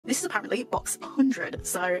apparently box 100,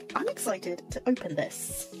 so I'm excited to open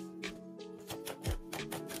this.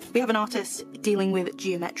 We have an artist dealing with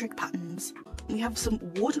geometric patterns. We have some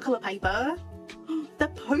watercolour paper. They're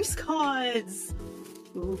postcards.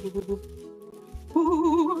 Ooh.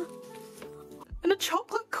 Ooh. And a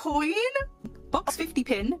chocolate coin. Box 50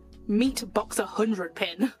 pin, meet box 100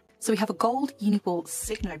 pin. So we have a gold Uniball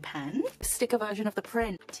Signo pen, sticker version of the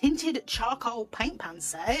print, tinted charcoal paint pan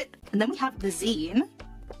set, and then we have the zine.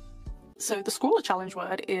 So the Scrawler Challenge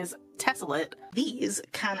word is tessellate. These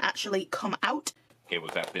can actually come out. It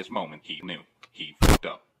was at this moment he knew. He fucked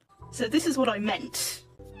up. So this is what I meant.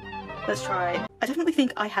 Let's try. I definitely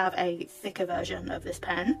think I have a thicker version of this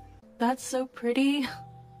pen. That's so pretty.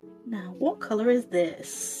 Now, what colour is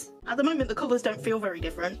this? At the moment, the colours don't feel very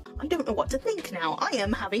different. I don't know what to think now. I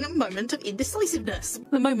am having a moment of indecisiveness.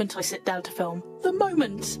 The moment I sit down to film. The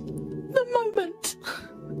moment. The moment.